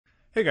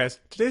Hey guys,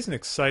 today's an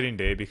exciting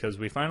day because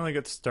we finally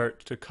get to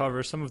start to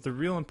cover some of the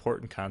real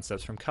important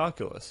concepts from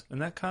calculus,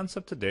 and that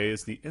concept today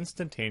is the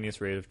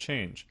instantaneous rate of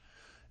change.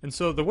 And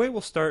so the way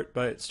we'll start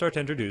to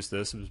introduce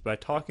this is by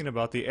talking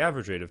about the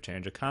average rate of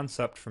change, a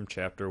concept from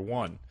chapter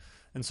 1.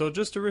 And so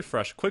just a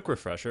quick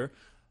refresher,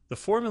 the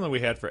formula we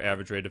had for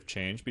average rate of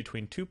change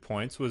between 2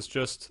 points was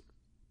just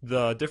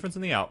the difference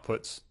in the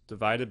outputs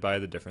divided by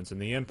the difference in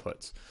the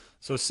inputs.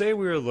 So say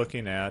we were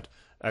looking at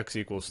x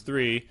equals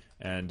 3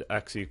 and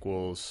x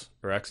equals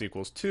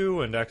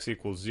 2 and x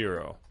equals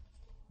 0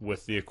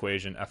 with the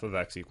equation f of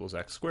x equals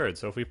x squared.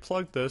 So if we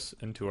plug this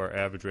into our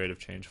average rate of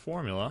change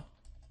formula,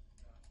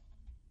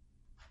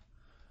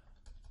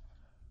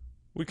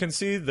 we can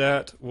see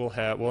that we'll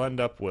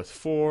end up with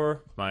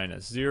 4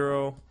 minus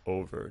 0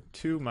 over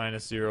 2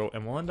 minus 0,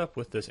 and we'll end up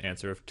with this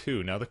answer of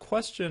 2. Now the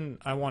question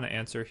I want to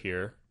answer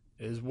here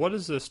is, what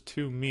does this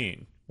 2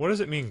 mean? What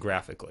does it mean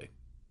graphically?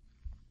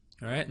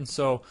 All right, and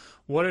so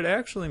what it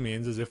actually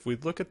means is if we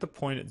look at the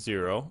point at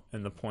 0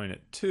 and the point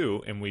at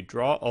 2 and we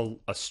draw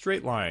a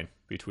straight line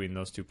between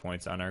those 2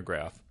 points on our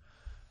graph,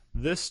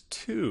 this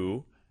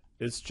 2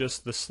 is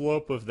just the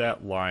slope of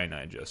that line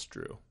I just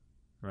drew,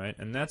 right?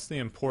 And that's the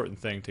important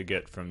thing to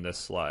get from this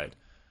slide,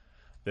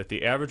 that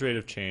the average rate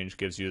of change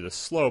gives you the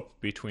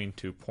slope between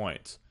 2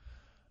 points.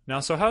 Now,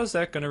 so how is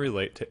that going to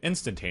relate to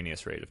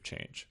instantaneous rate of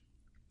change?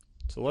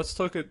 So let's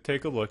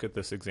take a look at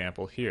this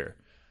example here.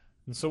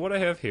 And so what I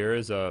have here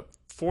is a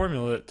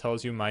formula that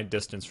tells you my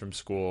distance from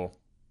school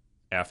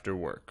after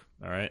work.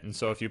 All right, and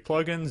so if you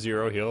plug in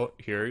 0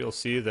 here, you'll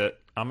see that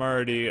I'm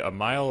already a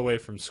mile away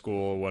from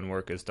school when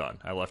work is done.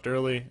 I left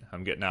early,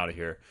 I'm getting out of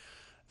here.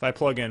 If I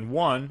plug in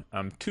 1,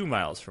 I'm 2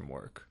 miles from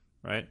work,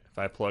 right? If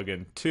I plug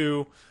in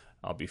 2,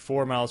 I'll be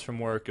 4 miles from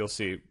work. You'll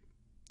see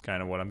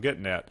kind of what I'm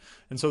getting at.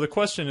 And so the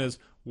question is,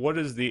 what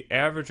is the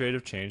average rate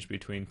of change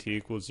between t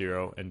equals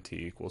 0 and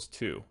t equals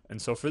 2?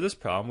 And so for this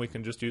problem, we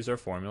can just use our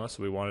formula.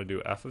 So we want to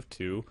do f of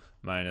 2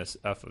 minus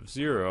f of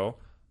 0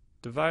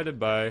 divided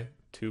by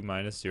 2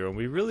 minus 0. And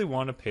we really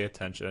want to pay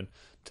attention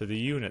to the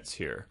units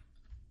here.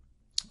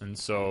 And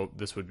so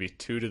this would be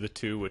 2 to the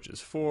 2, which is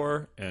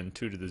 4, and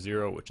 2 to the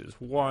 0, which is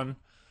 1,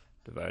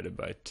 divided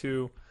by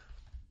 2.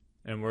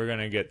 And we're going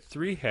to get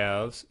 3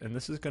 halves, and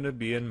this is going to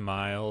be in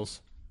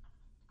miles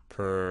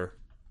per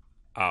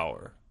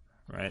hour.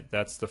 Right?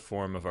 That's the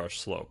form of our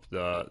slope,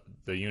 the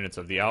units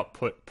of the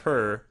output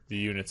per the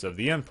units of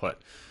the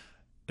input.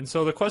 And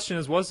so the question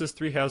is, what does this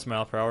 3 halves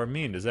mile per hour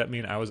mean? Does that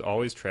mean I was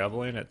always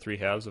traveling at 3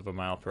 halves of a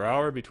mile per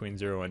hour between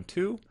 0 and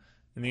 2?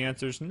 And the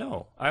answer is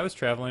no. I was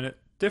traveling at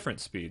different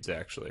speeds,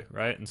 actually,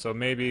 right? And so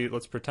maybe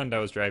let's pretend I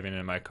was driving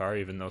in my car,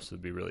 even though this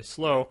would be really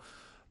slow.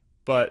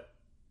 But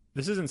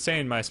this isn't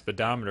saying my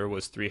speedometer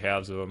was 3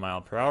 halves of a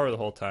mile per hour the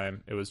whole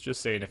time. It was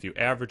just saying if you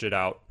average it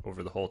out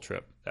over the whole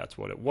trip, that's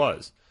what it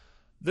was.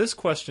 This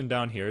question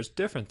down here is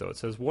different, though. It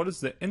says, what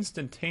is the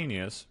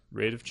instantaneous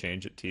rate of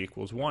change at t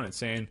equals 1? It's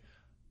saying,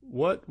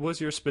 what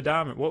was your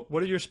speedometer?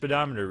 What did your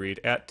speedometer read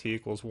at t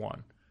equals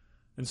 1?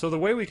 And so the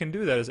way we can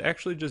do that is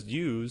actually just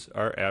use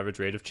our average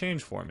rate of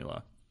change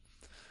formula.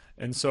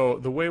 And so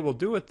the way we'll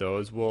do it, though,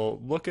 is we'll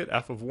look at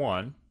f of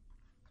 1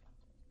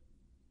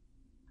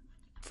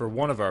 for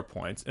one of our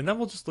points, and then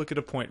we'll just look at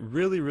a point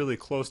really, really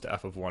close to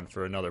f of 1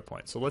 for another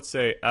point. So let's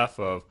say f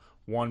of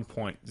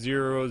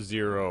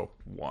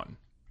 1.001.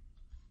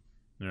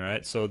 All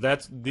right, so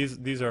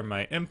these are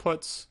my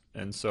inputs,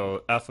 and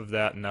so f of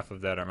that and f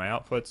of that are my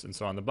outputs, and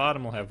so on the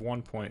bottom we'll have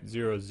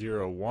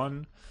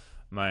 1.001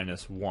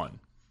 minus 1.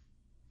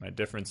 My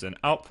difference in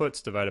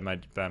outputs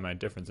divided by my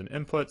difference in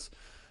inputs,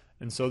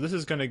 and so this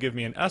is going to give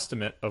me an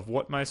estimate of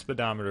what my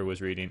speedometer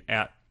was reading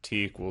at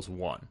t equals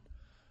 1.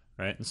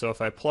 Right, and so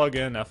if I plug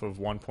in f of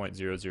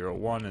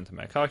 1.001 into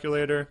my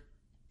calculator,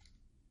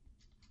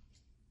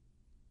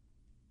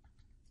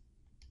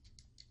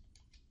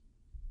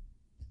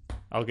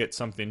 I'll get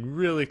something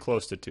really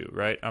close to 2,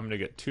 right? I'm going to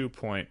get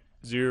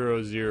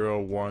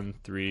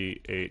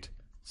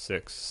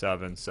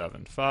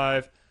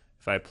 2.001386775.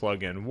 If I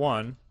plug in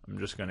 1, I'm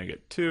just going to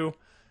get 2,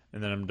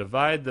 and then I'm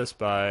divide this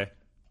by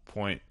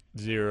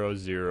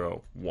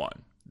 0.001.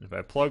 If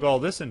I plug all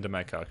this into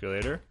my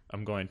calculator,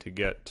 I'm going to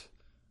get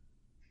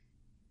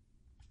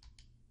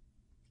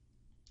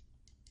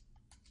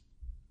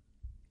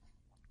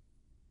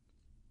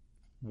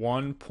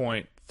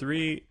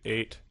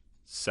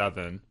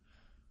 1.387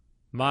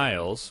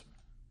 miles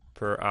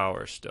per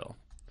hour still.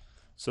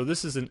 So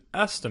this is an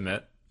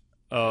estimate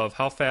of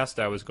how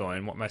fast I was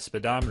going, what my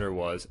speedometer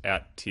was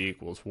at t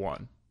equals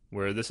 1,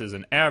 where this is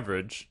an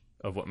average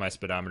of what my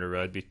speedometer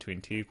read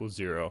between t equals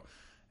 0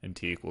 and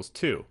t equals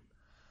 2.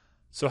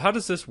 So how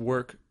does this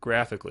work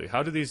graphically?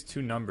 How do we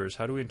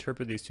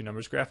interpret these two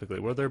numbers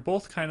graphically? Well, they're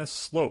both kind of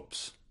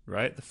slopes,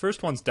 right? The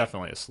first one's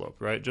definitely a slope,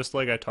 right? Just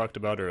like I talked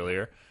about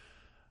earlier.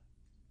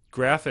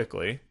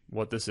 Graphically,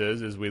 what this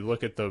is we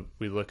look at the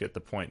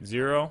point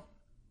 0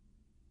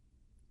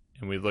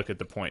 and we look at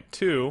the point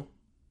 2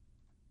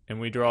 and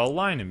we draw a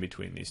line in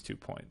between these 2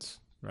 points,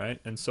 right?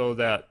 And so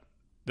that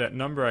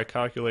number I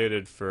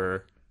calculated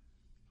for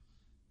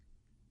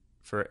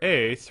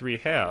A, 3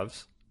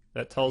 halves,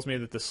 that tells me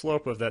that the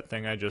slope of that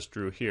thing I just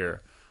drew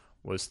here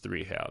was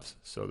 3/2.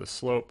 So the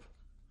slope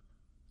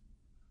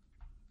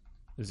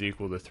is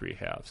equal to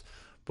 3/2.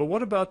 But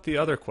what about the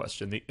other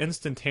question, the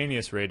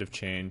instantaneous rate of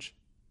change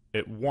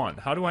at 1?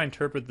 How do I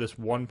interpret this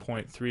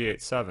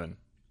 1.387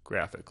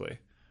 graphically?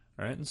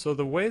 All right, and so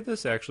the way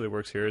this actually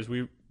works here is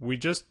we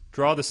just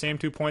draw the same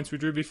 2 points we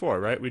drew before,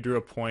 right? We drew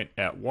a point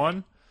at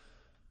 1,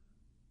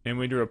 and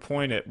we drew a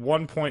point at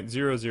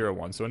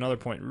 1.001, so another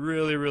point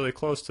really, really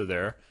close to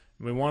there.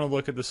 And we want to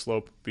look at the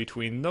slope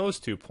between those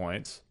 2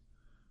 points,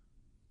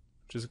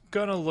 which is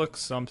going to look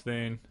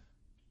something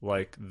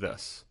like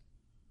this.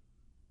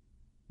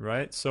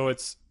 Right? So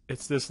it's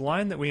this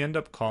line that we end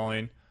up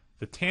calling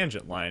the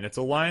tangent line. It's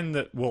a line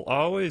that will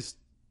always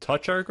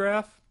touch our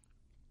graph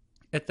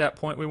at that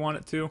point we want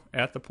it to,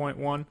 at the point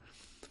 1,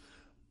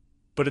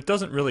 but it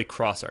doesn't really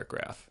cross our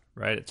graph,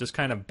 right? It just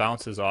kind of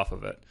bounces off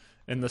of it.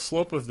 And the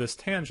slope of this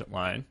tangent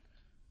line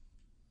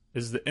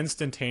is the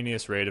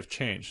instantaneous rate of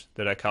change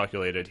that I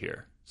calculated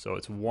here. So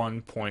it's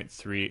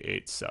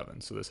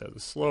 1.387. So this has a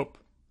slope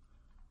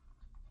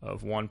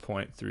of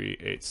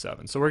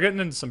 1.387. So we're getting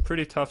into some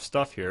pretty tough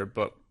stuff here,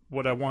 but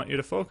what I want you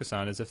to focus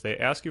on is if they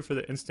ask you for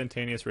the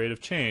instantaneous rate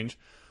of change,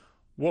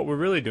 what we're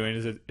really doing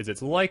is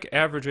it's like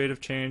average rate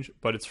of change,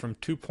 but it's from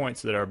 2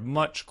 points that are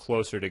much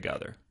closer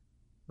together,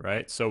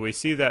 right? So we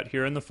see that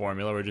here in the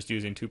formula. We're just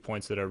using 2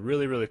 points that are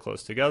really, really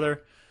close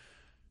together.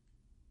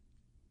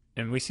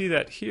 And we see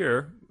that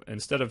here,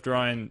 instead of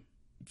drawing,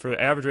 for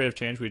average rate of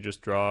change, we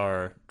just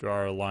draw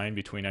our line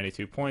between any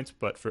 2 points,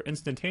 but for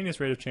instantaneous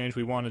rate of change,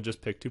 we want to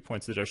just pick 2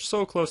 points that are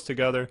so close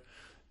together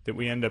that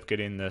we end up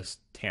getting this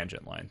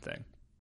tangent line thing.